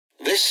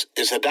This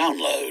is a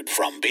download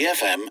from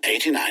BFM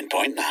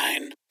 89.9,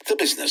 the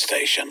business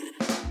station.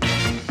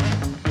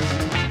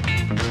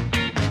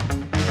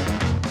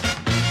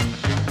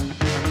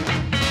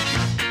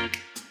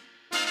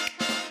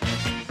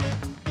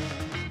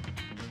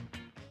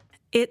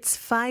 It's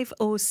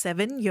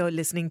 5:07. You're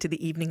listening to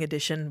the evening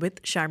edition with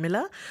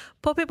Sharmila.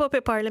 Popek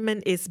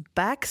Parlimen is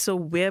back, so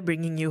we're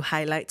bringing you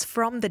highlights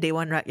from the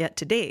Dewan Rakyat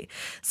today.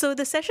 So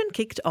the session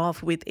kicked off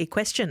with a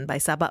question by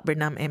Sabak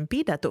Bernam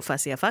MP Datuk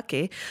Fasia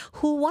Fakir,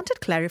 who wanted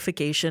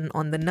clarification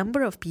on the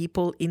number of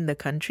people in the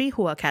country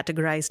who are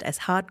categorised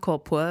as hardcore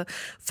poor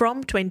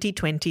from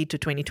 2020 to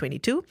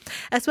 2022,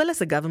 as well as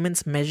the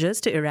government's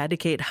measures to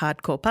eradicate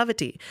hardcore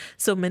poverty.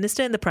 So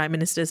Minister in the Prime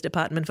Minister's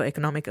Department for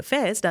Economic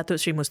Affairs, Datuk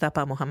Sri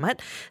Mustafa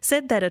Mohamad,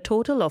 said that a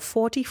total of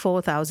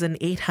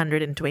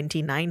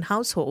 44,829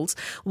 households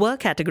were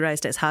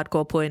categorised as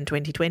hardcore poor in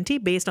 2020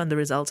 based on the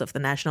results of the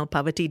National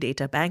Poverty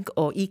Data Bank,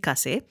 or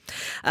IKASE.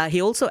 He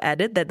also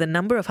added that the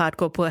number of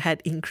hardcore poor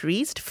had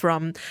increased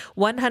from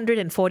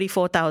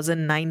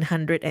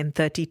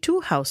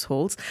 144,932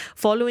 households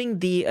following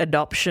the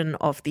adoption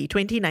of the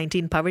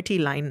 2019 Poverty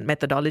Line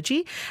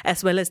methodology,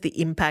 as well as the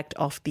impact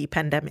of the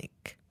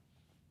pandemic.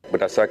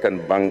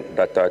 Berdasarkan Bank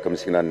Data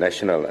Kemiskinan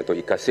Nasional atau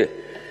IKASE,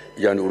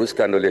 yang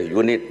diuruskan oleh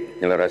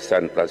Unit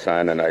Penyelarasan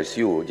Pelaksanaan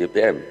ICU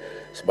JPM,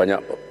 sebanyak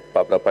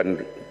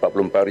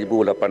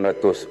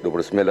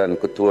 44,829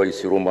 ketua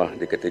isi rumah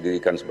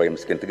dikategorikan sebagai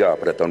miskin tegar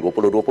pada tahun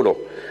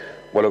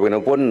 2020.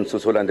 Walaupun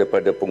susulan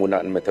daripada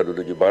penggunaan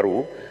metodologi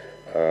baru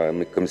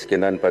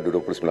kemiskinan pada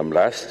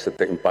 2019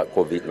 serta impak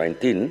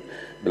COVID-19,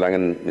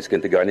 bilangan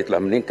miskin tegar ini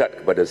telah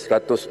meningkat kepada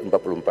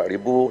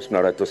 144,932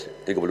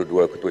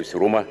 ketua isi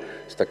rumah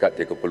setakat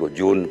 30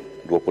 Jun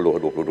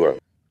 2022.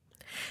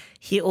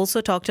 He also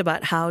talked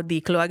about how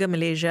the Keluarga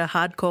Malaysia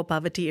Hardcore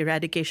Poverty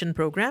Eradication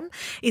Program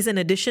is an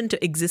addition to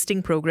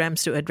existing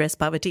programs to address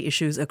poverty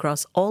issues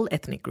across all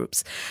ethnic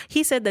groups.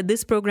 He said that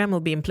this program will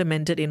be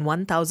implemented in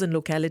 1,000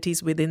 localities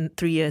within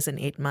 3 years and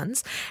 8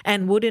 months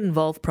and would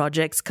involve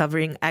projects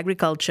covering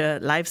agriculture,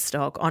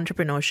 livestock,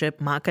 entrepreneurship,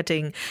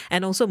 marketing,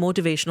 and also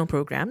motivational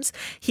programs.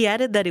 He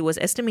added that it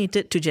was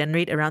estimated to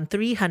generate around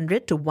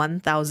 300 to 1,000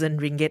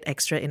 ringgit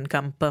extra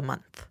income per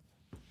month.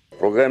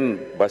 Program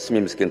Basmi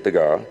Miskin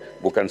Tegar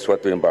bukan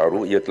sesuatu yang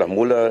baru. Ia telah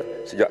mula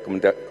sejak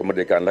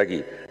kemerdekaan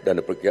lagi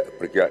dan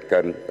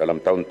diperkirakan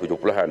dalam tahun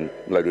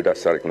 70-an melalui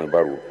dasar ekonomi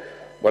baru.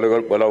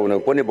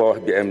 Walaupun di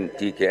bawah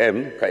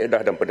BMTKM,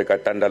 kaedah dan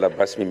pendekatan dalam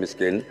Basmi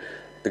Miskin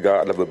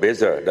Tegar adalah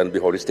berbeza dan lebih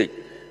holistik.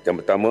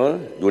 Yang pertama,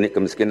 unit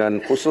kemiskinan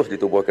khusus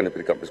ditubuhkan di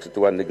peringkat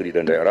persekutuan negeri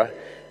dan daerah.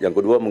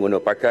 Yang kedua,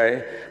 menggunakan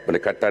pakai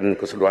pendekatan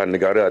keseluruhan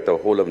negara atau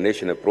whole of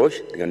nation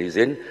approach dengan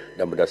izin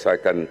dan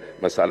berdasarkan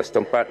masalah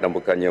setempat dan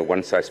bukannya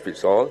one size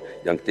fits all.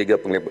 Yang ketiga,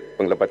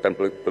 penglibatan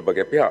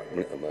pelbagai pihak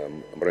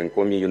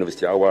merangkumi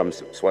universiti awam,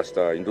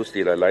 swasta,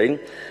 industri dan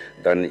lain-lain.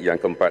 Dan yang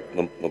keempat,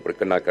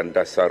 memperkenalkan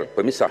dasar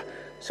pemisah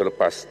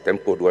selepas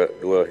tempoh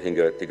 2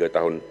 hingga 3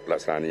 tahun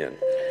pelaksanaannya.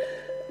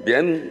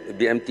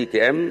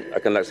 BMTKM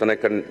akan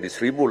laksanakan di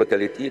 1,000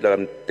 lokaliti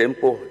dalam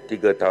tempoh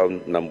 3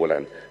 tahun 6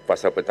 bulan.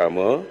 Fasa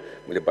pertama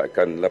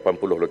melibatkan 80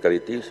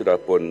 lokaliti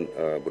sudah pun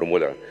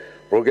bermula.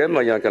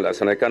 Program yang akan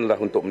laksanakanlah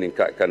untuk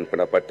meningkatkan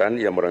pendapatan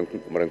yang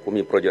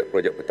merangkumi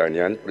projek-projek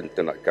pertanian,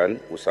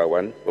 peternakan,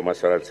 usahawan,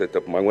 pemasaran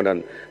serta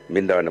pembangunan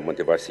minda dan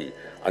motivasi.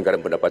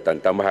 Anggaran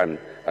pendapatan tambahan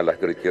adalah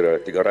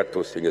kira-kira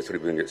 300 hingga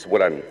RM1,000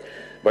 sebulan.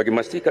 Bagi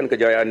memastikan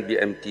kejayaan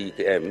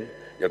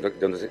BMTKM,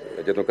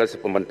 Jatuhkan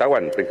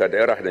pemantauan peringkat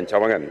daerah dan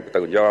cawangan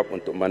bertanggungjawab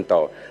untuk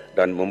memantau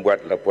dan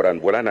membuat laporan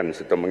bulanan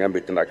serta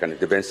mengambil tindakan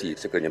intervensi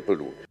sekiranya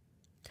perlu.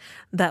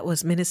 That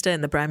was Minister in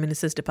the Prime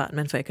Minister's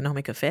Department for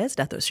Economic Affairs,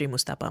 Datuk Sri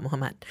Mustafa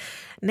Mohamad.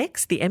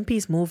 Next, the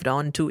MPs moved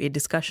on to a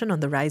discussion on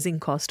the rising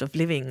cost of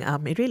living.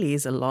 It really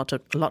is a lot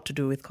to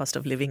do with cost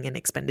of living and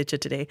expenditure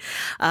today.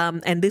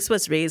 And this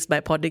was raised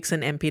by Port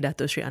Dickson MP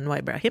Datuk Sri Anwar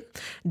Ibrahim.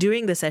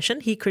 During the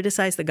session, he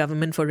criticised the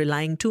government for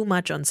relying too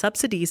much on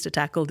subsidies to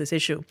tackle this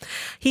issue.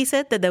 He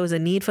said that there was a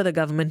need for the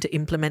government to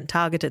implement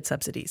targeted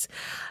subsidies.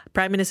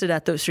 Prime Minister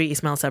Datuk Sri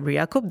Ismail Sabri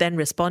Yaakob then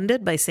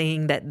responded by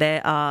saying that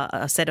there are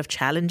a set of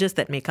challenges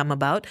that may come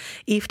about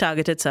if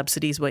targeted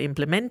subsidies were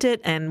implemented,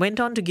 and went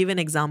on to give an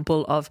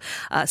example of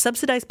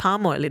subsidized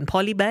palm oil in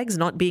poly bags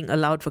not being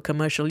allowed for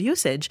commercial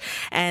usage,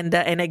 and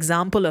an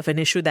example of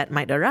an issue that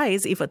might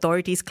arise if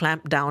authorities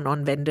clamp down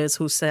on vendors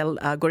who sell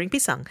goreng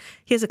pisang.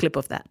 Here's a clip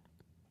of that.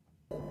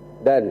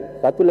 Dan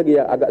satu lagi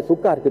yang agak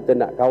sukar kita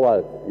nak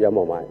kawal, Ya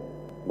Muhammad,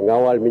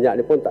 mengawal minyak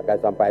ni pun takkan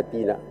sampai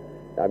hati nak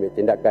ambil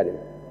tindakan ni.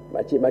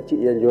 Makcik-makcik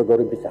yang jual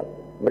goreng pisang,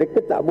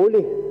 mereka tak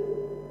boleh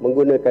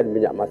menggunakan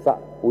minyak masak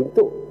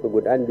untuk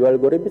kegunaan jual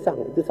goreng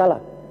pisang. Itu salah.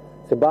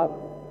 Sebab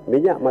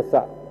minyak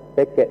masak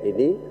paket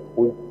ini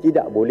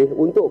tidak boleh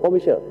untuk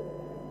komersial.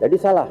 Jadi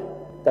salah.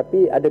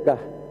 Tapi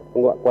adakah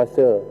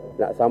penguatkuasa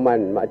nak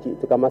saman makcik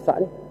tukang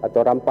masak ni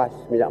atau rampas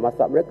minyak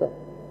masak mereka?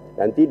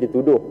 Nanti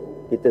dituduh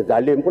kita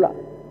zalim pula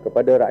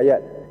kepada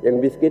rakyat yang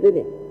miskin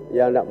ini,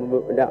 yang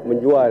nak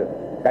menjual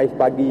kais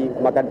pagi,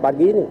 makan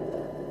pagi ni.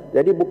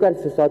 Jadi bukan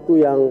sesuatu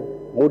yang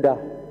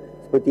mudah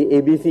seperti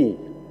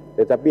ABC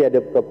Tetapi ada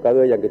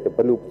perkara yang kita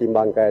perlu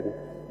pertimbangkan.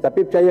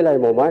 Tapi percayalah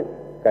Muhammad,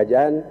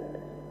 kerajaan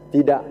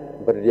tidak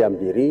berdiam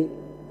diri.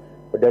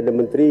 Perdana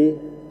Menteri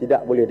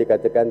tidak boleh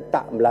dikatakan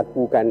tak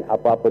melakukan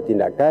apa-apa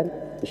tindakan.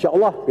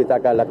 InsyaAllah kita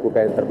akan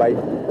lakukan yang terbaik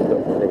untuk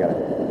negara.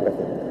 Terima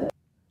kasih.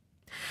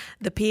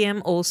 The PM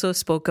also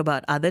spoke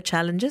about other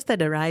challenges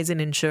that arise in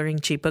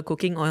ensuring cheaper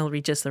cooking oil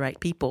reaches the right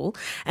people,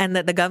 and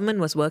that the government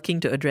was working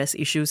to address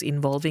issues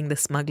involving the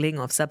smuggling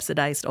of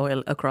subsidized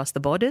oil across the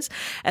borders,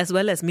 as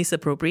well as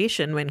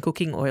misappropriation when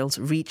cooking oils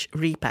reach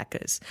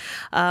repackers.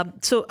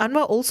 So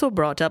Anwar also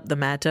brought up the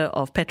matter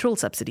of petrol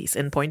subsidies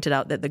and pointed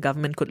out that the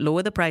government could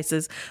lower the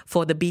prices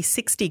for the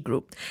B60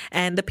 group.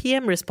 And the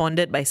PM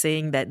responded by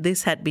saying that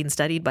this had been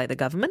studied by the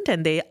government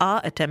and they are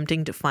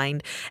attempting to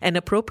find an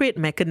appropriate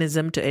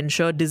mechanism to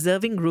ensure deserving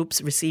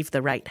groups receive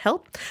the right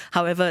help.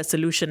 However, a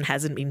solution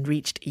hasn't been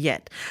reached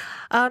yet.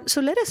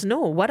 So let us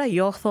know, what are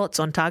your thoughts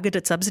on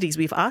targeted subsidies?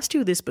 We've asked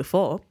you this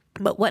before,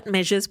 but what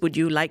measures would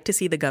you like to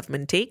see the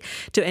government take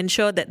to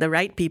ensure that the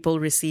right people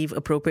receive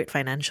appropriate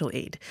financial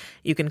aid?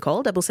 You can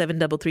call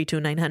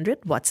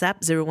 77332900,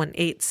 WhatsApp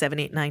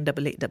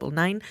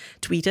 018-789-8899,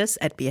 tweet us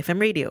at BFM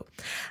Radio.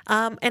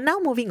 And now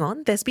moving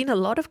on, there's been a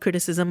lot of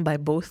criticism by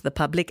both the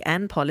public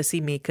and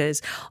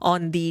policymakers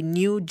on the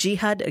new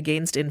Jihad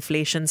Against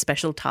Inflation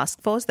Special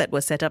Task Force that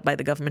was set up by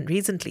the government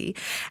recently.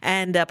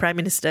 And Prime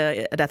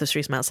Minister Dato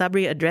Sri Ismail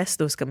Sabri addressed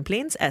those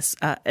complaints as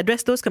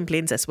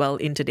well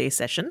in today's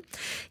session.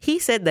 He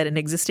said that an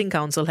existing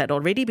council had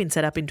already been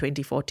set up in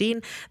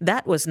 2014.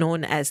 That was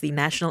known as the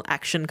National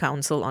Action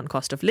Council on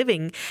Cost of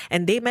Living,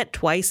 and they met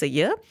twice a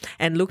year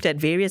and looked at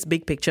various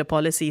big picture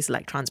policies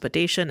like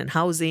transportation and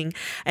housing,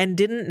 and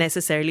didn't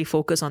necessarily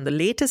focus on the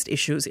latest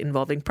issues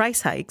involving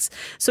price hikes.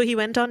 So he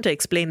went on to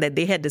explain that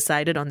they had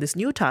decided on this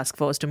new task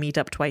force to meet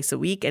up twice a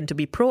week and to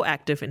be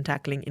proactive in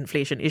tackling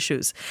inflation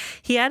issues.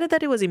 He added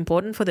that it was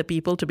important for the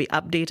people to be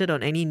updated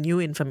on any new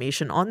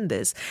information on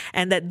this,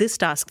 and that this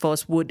task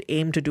force would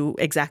aim to do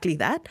exactly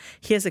that.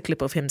 Here's a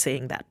clip of him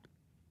saying that.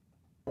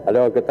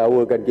 Ada orang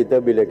ketawakan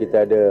kita bila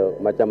kita ada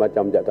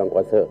macam-macam jabatan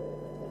kuasa.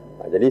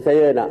 Jadi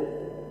saya nak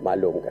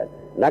maklumkan,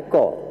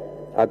 NACO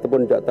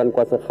ataupun jabatan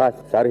kuasa khas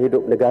sara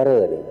hidup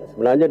negara ni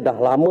sebenarnya dah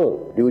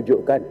lama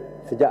diwujudkan.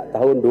 Sejak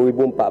tahun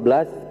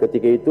 2014,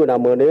 ketika itu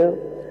nama dia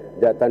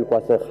jabatan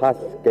kuasa khas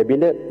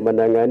Kabinet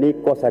menangani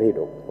kos sara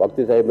hidup.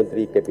 Waktu saya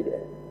Menteri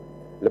Kabinet.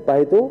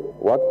 Lepas itu,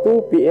 waktu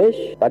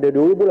PH pada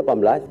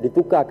 2018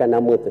 ditukarkan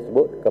nama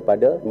tersebut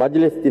kepada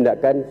Majlis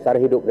Tindakan Sara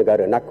Hidup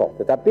Negara, NACO.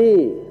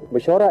 Tetapi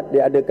mesyuarat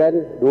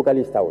diadakan 2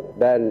 kali setahun.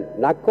 Dan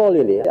NACO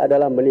ini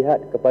adalah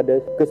melihat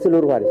kepada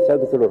keseluruhan, secara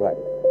keseluruhan.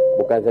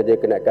 Bukan saja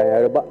kenaikan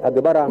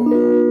harga barang,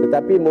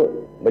 tetapi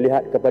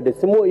melihat kepada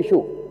semua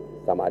isu.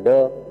 Sama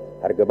ada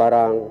harga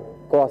barang,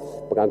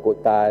 kos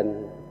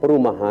pengangkutan,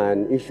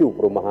 perumahan, isu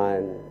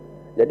perumahan.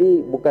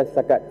 Jadi bukan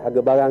setakat harga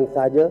barang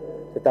sahaja,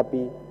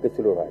 tetapi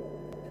keseluruhan.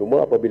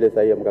 Cuma apabila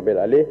saya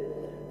mengambil alih,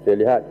 saya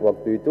lihat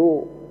waktu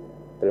itu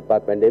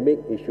selepas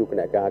pandemik, isu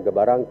kenaikan harga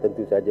barang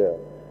tentu saja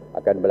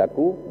akan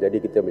berlaku. Jadi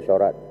kita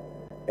mesyuarat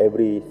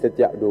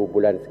setiap 2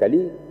 bulan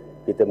sekali,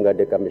 kita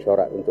mengadakan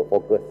mesyuarat untuk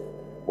fokus.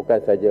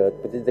 Bukan saja,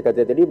 seperti saya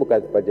kata tadi, bukan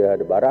sahaja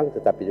harga barang,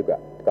 tetapi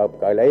juga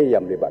perkara-perkara lain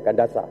yang melibatkan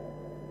dasar.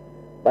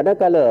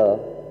 Manakala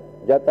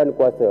jawatan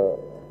kuasa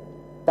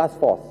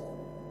Task Force,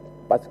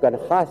 pasukan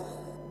khas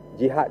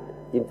jihad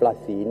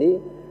inflasi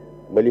ini,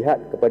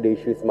 melihat kepada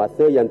isu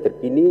semasa yang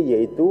terkini,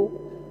 iaitu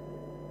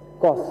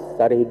kos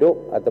sara hidup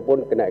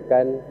ataupun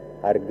kenaikan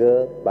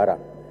harga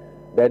barang.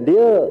 Dan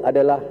dia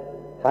adalah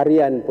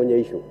harian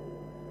punya isu.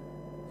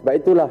 Sebab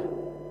itulah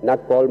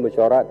NACOL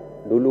mesyuarat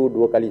dulu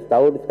 2 kali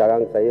setahun,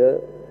 sekarang saya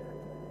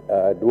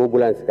 2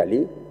 bulan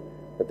sekali.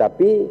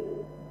 Tetapi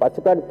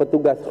pasukan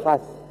petugas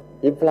khas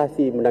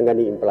inflasi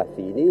menangani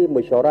inflasi ini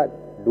mesyuarat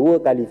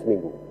 2 kali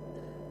seminggu.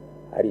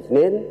 Hari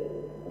Isnin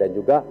dan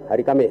juga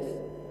hari Khamis.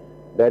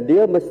 Dan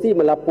dia mesti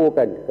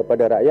melaporkan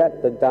kepada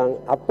rakyat tentang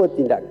apa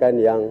tindakan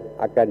yang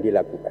akan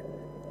dilakukan.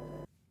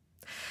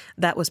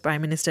 That was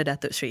Prime Minister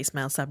Datuk Sri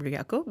Ismail Sabri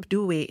Yaakob.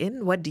 Do weigh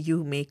in. What do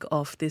you make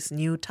of this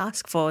new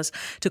task force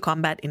to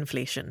combat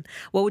inflation?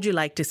 What would you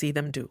like to see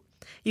them do?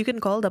 You can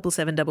call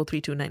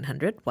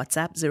 77332900,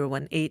 WhatsApp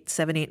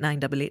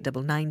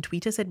 018-789-8899,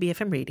 tweet us at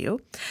BFM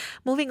Radio.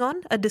 Moving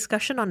on, a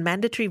discussion on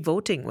mandatory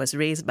voting was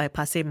raised by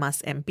Pasir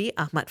Mas MP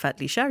Ahmad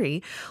Fadli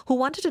Shari, who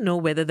wanted to know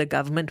whether the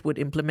government would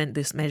implement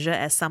this measure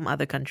as some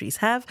other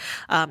countries have.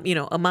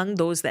 Among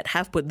those that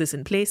have put this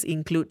in place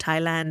include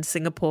Thailand,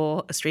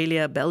 Singapore,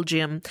 Australia,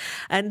 Belgium.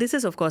 And this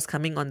is, of course,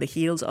 coming on the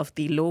heels of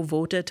the low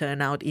voter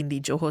turnout in the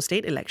Johor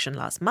state election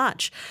last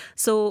March.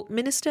 So,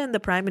 Minister in the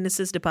Prime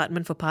Minister's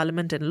Department for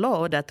Parliament and Law,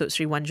 Datuk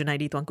Sri Wan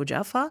Junaidi Tuanku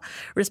Jaafar,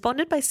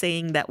 responded by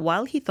saying that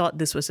while he thought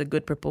this was a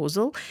good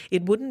proposal,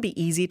 it wouldn't be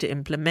easy to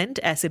implement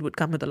as it would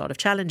come with a lot of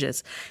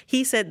challenges.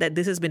 He said that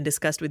this has been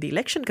discussed with the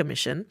Election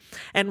Commission,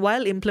 and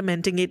while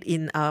implementing it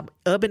in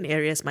urban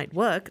areas might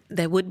work,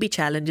 there would be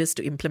challenges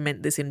to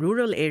implement this in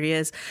rural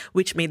areas,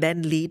 which may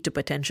then lead to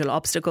potential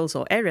obstacles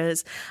or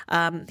errors.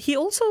 He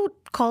also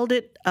called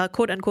it,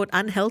 quote-unquote,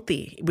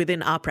 unhealthy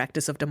within our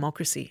practice of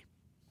democracy.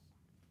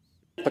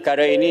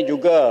 Perkara ini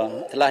juga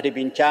telah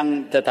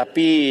dibincang,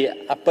 tetapi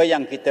apa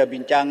yang kita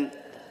bincang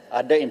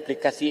ada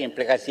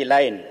implikasi-implikasi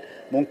lain.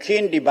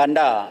 Mungkin di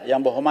bandar yang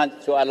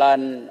berhormat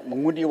soalan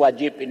mengundi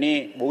wajib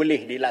ini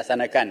boleh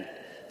dilaksanakan.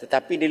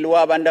 Tetapi di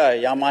luar bandar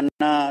yang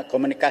mana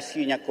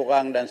komunikasinya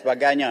kurang dan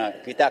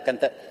sebagainya, kita akan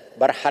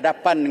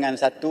berhadapan dengan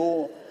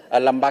satu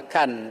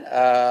lambakan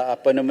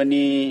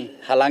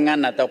halangan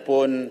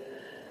ataupun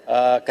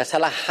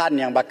kesalahan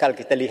yang bakal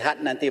kita lihat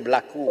nanti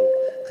berlaku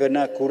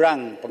kerana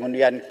kurang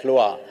pengundian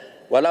keluar.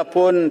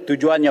 Walaupun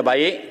tujuannya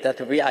baik,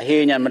 tetapi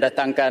akhirnya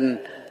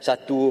mendatangkan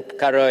satu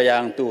perkara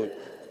yang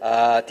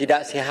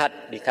tidak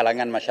sihat di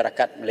kalangan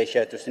masyarakat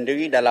Malaysia itu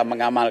sendiri dalam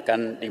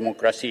mengamalkan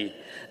demokrasi.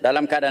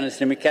 Dalam keadaan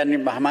sedemikian,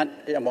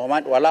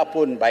 Muhammad,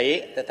 walaupun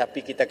baik, tetapi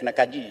kita kena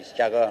kaji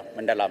secara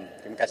mendalam.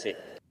 Terima kasih.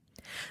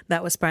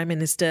 That was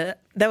Minister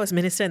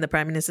in the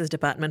Prime Minister's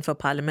Department for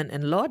Parliament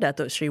and Law,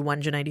 Datuk Sri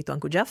Wan Junaidi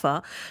Tuanku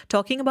Jaafar,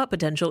 talking about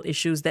potential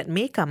issues that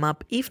may come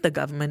up if the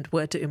government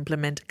were to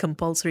implement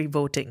compulsory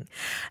voting.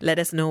 Let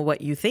us know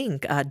what you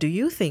think. Do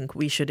you think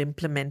we should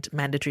implement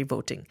mandatory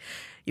voting?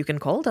 You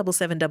can call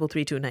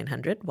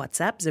 77332900,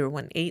 WhatsApp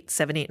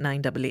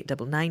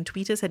 018-789-8899,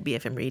 tweet us at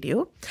BFM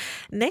Radio.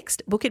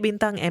 Next, Bukit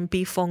Bintang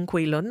MP Fong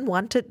Kwee Lun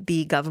wanted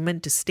the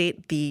government to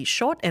state the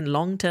short and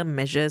long-term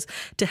measures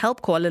to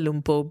help Kuala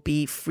Lumpur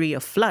be free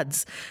of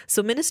floods.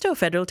 So Minister of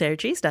Federal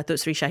Territories,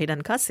 Datuk Sri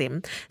Shahidan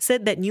Kasim,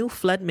 said that new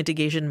flood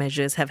mitigation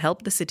measures have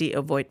helped the city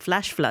avoid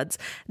flash floods.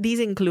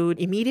 These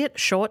include immediate,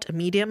 short,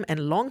 medium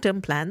and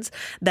long-term plans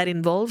that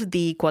involve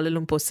the Kuala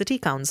Lumpur City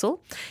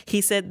Council.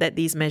 He said that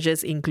these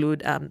measures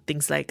include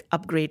things like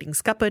upgrading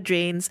scupper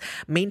drains,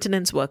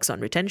 maintenance works on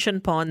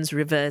retention ponds,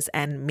 rivers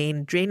and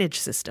main drainage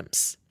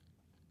systems.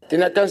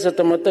 Tindakan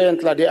serta-merta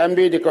yang telah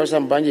diambil di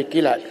kawasan banjir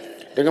kilat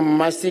dengan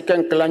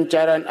memastikan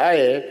kelancaran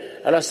air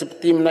adalah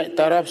seperti menaik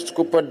taraf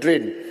scupper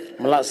drain,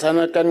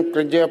 melaksanakan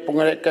kerja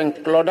pengerikan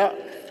kelodak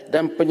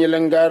dan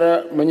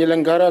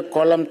menyelenggara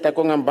kolam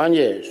takungan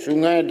banjir,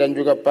 sungai dan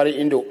juga parit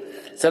induk.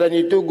 Selain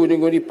itu,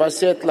 gundi-gundi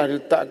pasir telah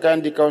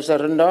diletakkan di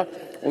kawasan rendah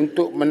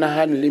untuk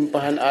menahan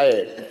limpahan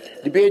air.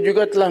 DPA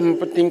juga telah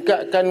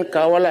mempertingkatkan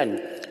kawalan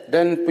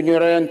dan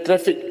penyuraian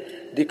trafik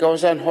di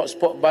kawasan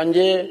hotspot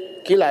banjir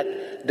kilat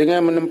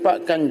dengan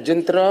menempatkan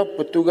jentera,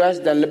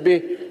 petugas dan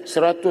lebih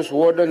 100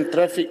 warden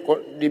trafik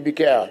di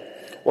BKR.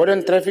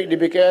 Warden trafik di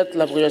BKR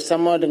telah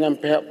bekerjasama dengan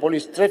pihak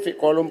polis trafik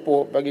Kuala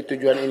Lumpur bagi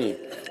tujuan ini.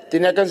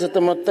 Tindakan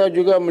serta-merta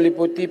juga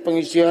meliputi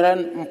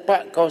pengisytiharan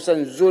 4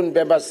 kawasan zon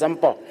bebas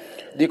sampah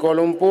di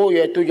Kuala Lumpur,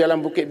 iaitu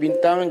Jalan Bukit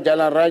Bintang,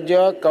 Jalan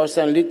Raja,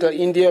 kawasan Little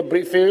India,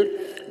 Brickfield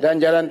dan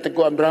Jalan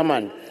Tengku Abdul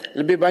Rahman.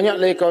 Lebih banyak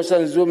lagi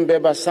kawasan zon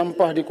bebas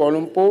sampah di Kuala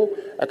Lumpur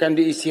akan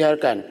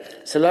diisytiharkan.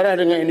 Selaras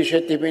dengan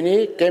inisiatif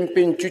ini,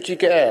 kempen Cuci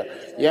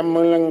KL yang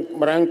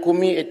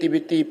merangkumi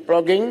aktiviti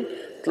plogging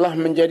telah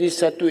menjadi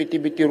satu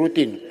aktiviti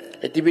rutin.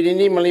 Aktiviti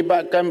ini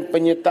melibatkan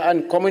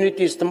penyertaan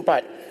komuniti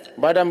setempat,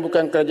 badan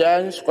bukan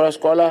kerajaan,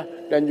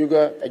 sekolah-sekolah dan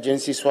juga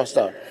agensi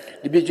swasta.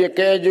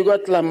 DBJKL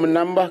juga telah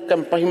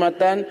menambahkan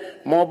perkhidmatan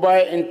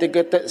Mobile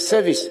Integrated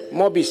Service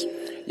 (MOBIS)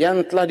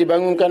 yang telah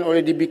dibangunkan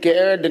oleh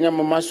DBKL dengan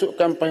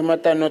memasukkan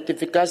perkhidmatan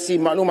notifikasi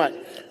maklumat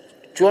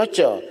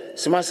cuaca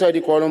semasa di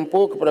Kuala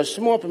Lumpur kepada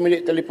semua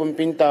pemilik telefon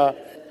pintar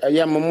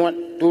yang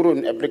memuat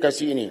turun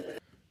aplikasi ini.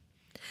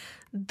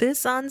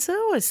 This answer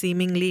was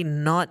seemingly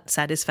not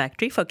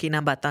satisfactory for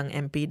Kinabalu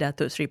MP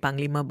Datuk Sri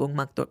Panglima Bung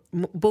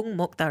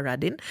Mokhtar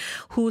Radin,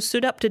 who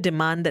stood up to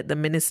demand that the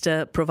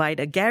minister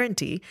provide a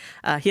guarantee.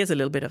 Here's a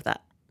little bit of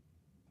that.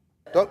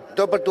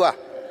 Tuan Pertua,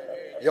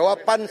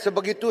 jawapan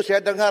sebegitu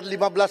saya dengar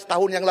 15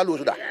 tahun yang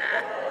lalu sudah.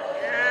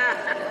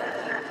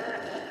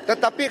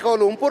 Tetapi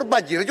Kuala Lumpur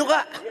banjir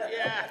juga.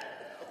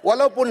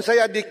 Walaupun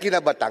saya di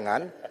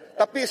Kinabatangan,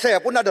 tapi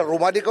saya pun ada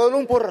rumah di Kuala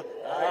Lumpur.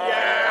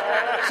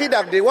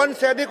 Sidang Dewan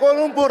saya di Kuala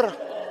Lumpur.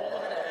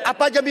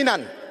 Apa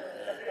jaminan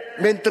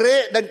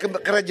Menteri dan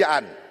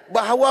Kerajaan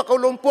bahawa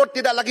Kuala Lumpur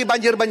tidak lagi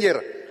banjir-banjir?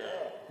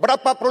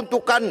 Berapa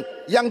peruntukan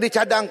yang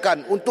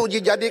dicadangkan untuk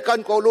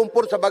dijadikan Kuala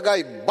Lumpur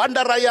sebagai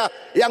bandaraya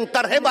yang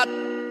terhebat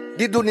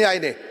di dunia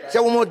ini?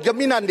 Saya mau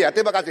jaminan dia.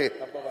 Terima kasih.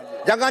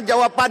 Jangan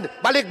jawapan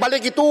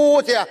balik-balik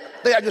itu saya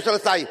tidak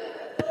selesai.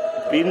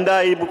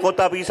 Pindah ibu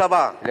kota pergi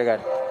Sabah.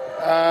 Silakan.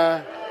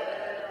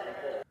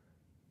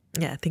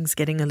 Yeah, things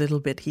getting a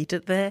little bit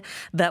heated there.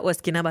 That was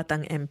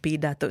Kinabalu MP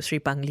Datuk Sri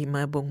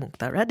Panglima Bung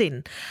Mokhtar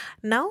Radin.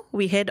 Now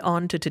we head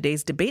on to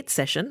today's debate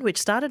session, which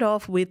started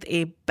off with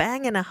a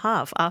bang and a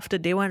half after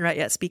Dewan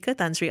Rakyat Speaker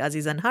Tan Sri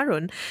Azizan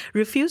Harun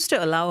refused to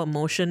allow a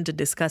motion to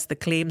discuss the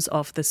claims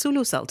of the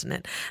Sulu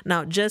Sultanate.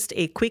 Now, just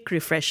a quick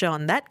refresher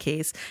on that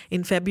case.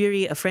 In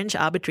February, a French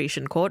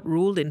arbitration court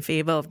ruled in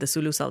favour of the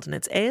Sulu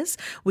Sultanate's heirs,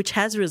 which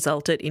has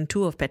resulted in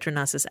 2 of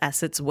Petronas's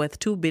assets worth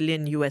 $2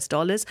 billion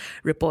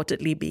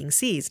reportedly being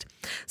seized.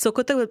 So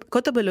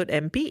Kota Belud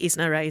MP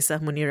Isna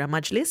Raisah Munira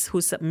Majlis, who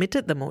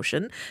submitted the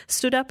motion,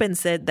 stood up and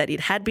said that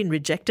it had been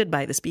rejected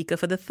by the Speaker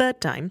for the 3rd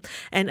time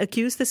and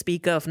accused the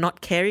Speaker of not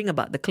caring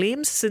about the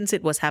claims since it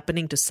was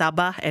happening to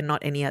Sabah and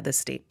not any other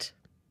state.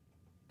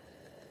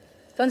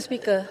 Tuan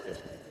Speaker,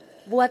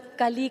 buat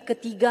kali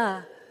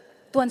ketiga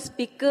Tuan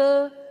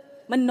Speaker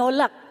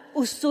menolak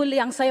usul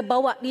yang saya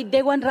bawa di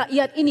Dewan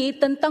Rakyat ini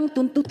tentang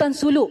tuntutan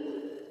suluk.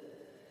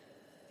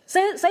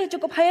 Saya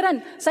cukup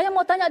hairan. Saya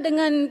mau tanya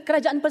dengan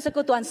Kerajaan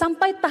Persekutuan,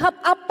 sampai tahap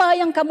apa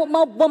yang kamu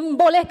mau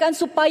membolehkan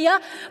supaya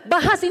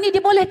bahas ini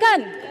dibolehkan?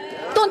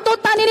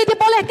 Tuntutan ini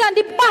dibolehkan,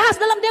 dibahas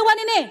dalam Dewan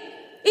ini.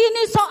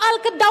 Ini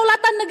soal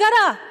kedaulatan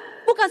negara,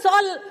 bukan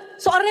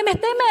soal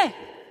remeh-temeh.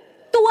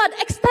 To what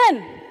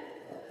extent?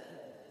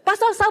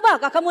 Pasal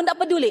Sabah kah kamu tidak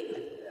peduli?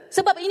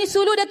 Sebab ini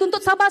Sulu dia tuntut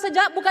Sabah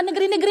saja, bukan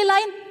negeri-negeri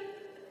lain.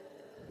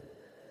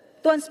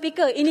 Tuan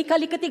Speaker, ini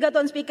kali ketiga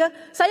Tuan Speaker,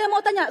 saya mau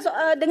tanya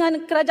dengan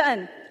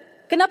kerajaan.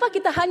 Kenapa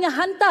kita hanya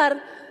hantar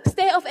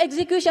stay of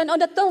execution on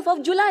the 12th of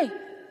July?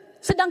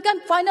 Sedangkan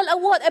final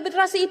award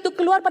arbitrasi itu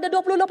keluar pada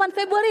 28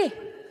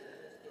 Februari.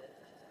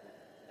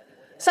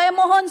 Saya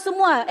mohon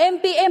semua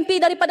MP-MP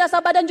daripada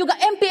Sabah dan juga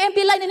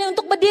MP-MP lain ini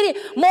untuk berdiri.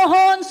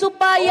 Mohon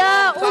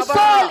supaya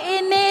usul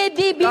ini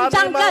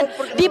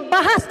dibincangkan,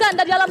 dibahaskan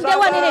dari dalam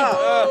Dewan ini.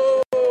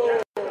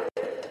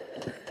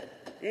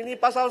 Ini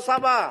pasal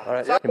Sabah.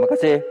 Terima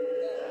kasih.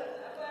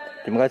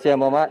 Terima kasih Yang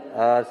Berhormat.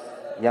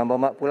 Yang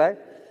Berhormat Pulai,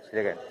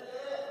 silakan.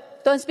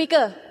 Tuan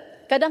Speaker,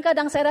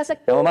 kadang-kadang saya rasa...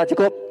 Yang Berhormat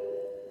cukup.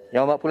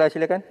 Yang Berhormat Pulai,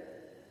 silakan.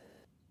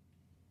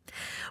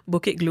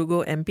 Bukit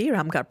Glugo MP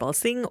Ramkarpal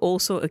Singh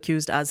also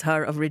accused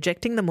Azhar of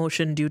rejecting the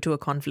motion due to a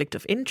conflict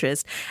of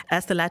interest,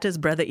 as the latter's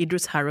brother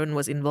Idris Harun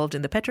was involved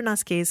in the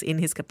Petronas case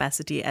in his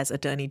capacity as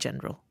Attorney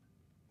General.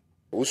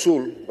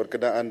 Usul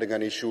berkenaan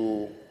dengan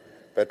isu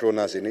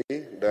Petronas ini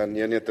dan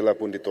ianya telah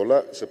pun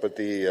ditolak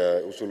seperti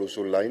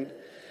usul-usul lain.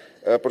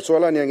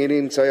 Persoalan yang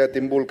ingin saya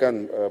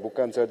timbulkan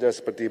bukan saja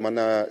seperti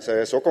mana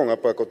saya sokong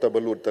apa Kota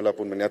Belud telah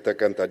pun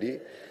menyatakan tadi,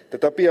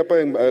 tetapi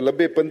apa yang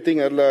lebih penting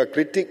adalah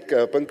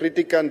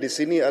pengkritikan di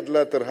sini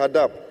adalah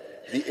terhadap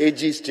the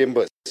AG's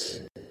Chambers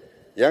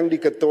yang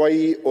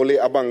diketuai oleh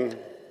Abang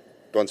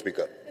Tuan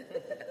Speaker.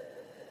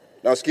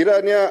 Nah,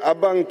 sekiranya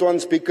Abang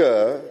Tuan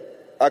Speaker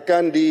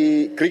akan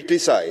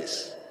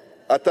dikritisize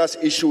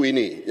atas isu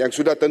ini yang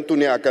sudah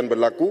tentunya akan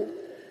berlaku,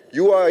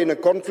 you are in a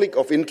conflict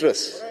of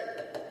interest.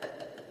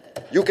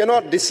 You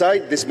cannot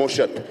decide this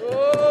motion.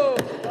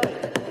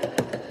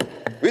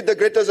 With the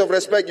greatest of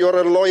respect, you are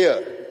a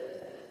lawyer.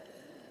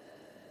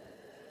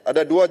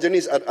 Ada dua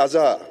jenis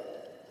Azhar.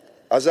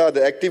 Azhar the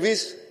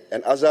activist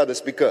and Azhar the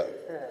speaker.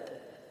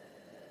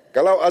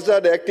 Kalau Azhar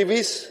the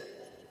activist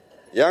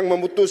yang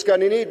memutuskan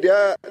ini,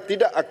 dia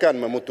tidak akan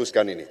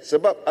memutuskan ini.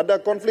 Sebab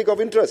ada conflict of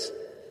interest.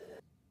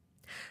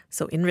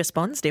 So in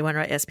response, Dewan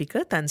Rakyat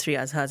Speaker Tan Sri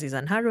Azhar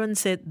Zizan Harun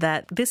said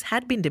that this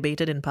had been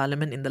debated in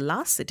Parliament in the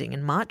last sitting in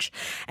March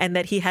and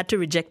that he had to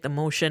reject the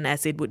motion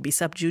as it would be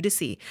sub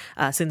judice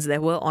since there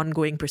were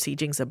ongoing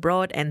proceedings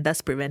abroad and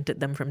thus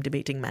prevented them from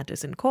debating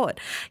matters in court.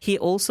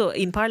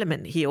 In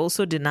Parliament, he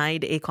also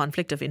denied a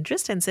conflict of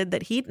interest and said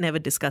that he'd never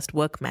discussed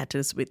work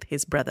matters with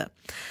his brother.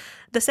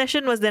 The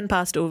session was then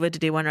passed over to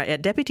Dewan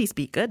Rakyat Deputy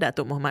Speaker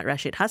Datuk Muhammad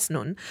Rashid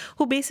Hasnun,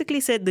 who basically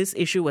said this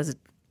issue was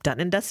done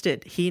and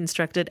dusted. He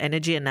instructed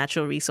Energy and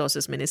Natural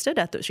Resources Minister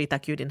Datuk Sri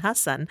Taqiyuddin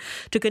Hassan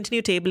to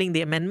continue tabling the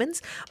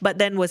amendments,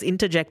 but then was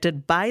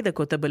interjected by the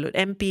Kota Belud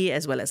MP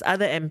as well as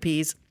other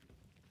MPs.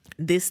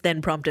 This then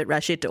prompted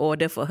Rashid to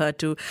order for her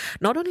to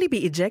not only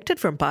be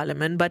ejected from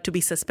Parliament, but to be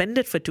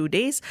suspended for 2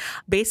 days.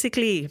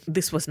 Basically,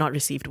 this was not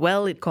received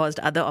well. It caused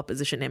other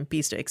opposition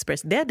MPs to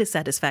express their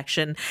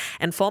dissatisfaction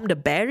and formed a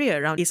barrier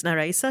around Isna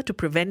Raisa to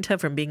prevent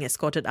her from being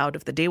escorted out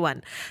of the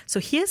Dewan.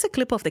 So here's a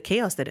clip of the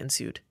chaos that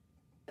ensued.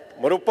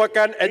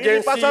 Merupakan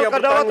agensi yang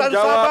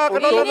bertanggungjawab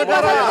untuk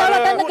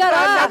kedaulatan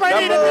negara.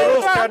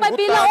 Sampai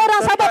bila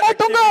orang Sabah mau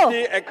tunggu?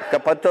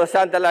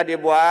 Keputusan telah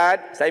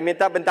dibuat. Saya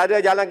minta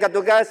bentara jalankan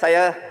tugas.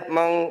 Saya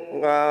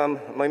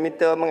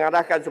meminta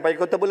mengarahkan supaya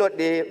Kota Belud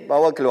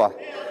dibawa keluar.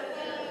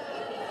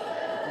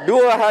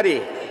 2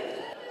 hari.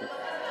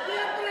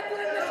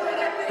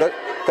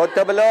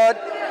 Kota Belud,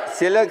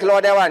 sila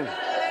keluar Dewan.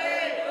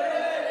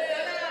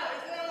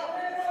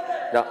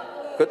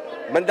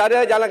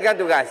 Bentara jalankan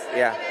tugas.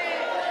 Ya.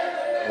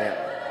 Ya.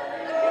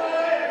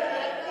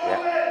 Ya.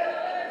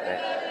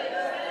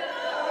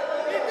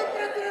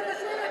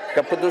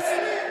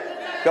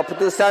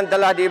 Keputusan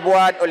telah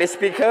dibuat oleh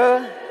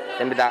speaker.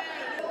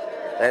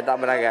 Saya tak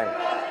menerangkan.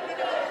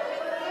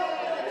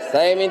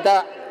 Saya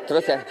minta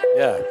teruskan.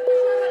 Ya.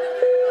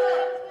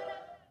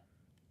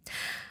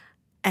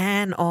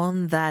 And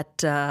on that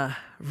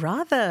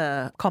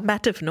rather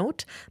combative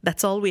note,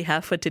 that's all we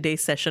have for today's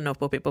session of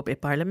Popek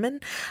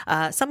Parlimen.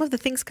 Some of the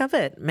things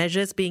covered: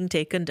 measures being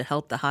taken to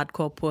help the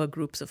hardcore poor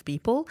groups of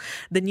people,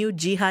 the new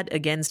Jihad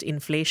Against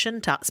Inflation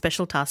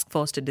special task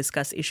force to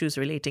discuss issues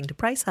relating to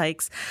price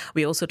hikes.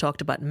 We also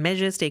talked about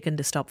measures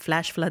taken to stop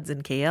flash floods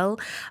in KL,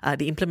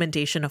 the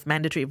implementation of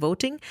mandatory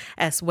voting,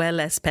 as well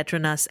as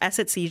Petronas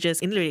asset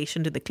seizures in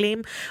relation to the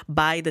claim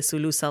by the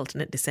Sulu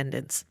Sultanate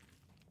descendants.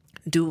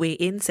 Do weigh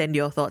in, send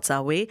your thoughts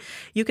our way.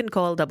 You can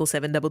call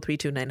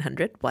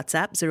 77332900,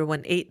 WhatsApp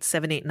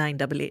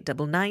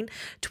 018-789-8899,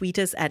 tweet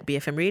us at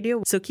BFM Radio.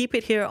 So keep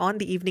it here on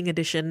the evening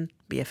edition,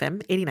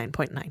 BFM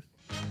 89.9.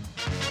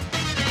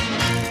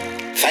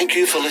 Thank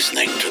you for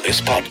listening to this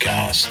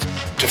podcast.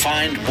 To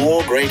find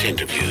more great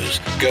interviews,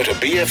 go to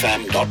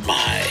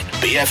bfm.my.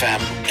 BFM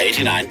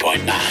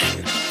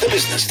 89.9, the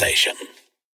business station.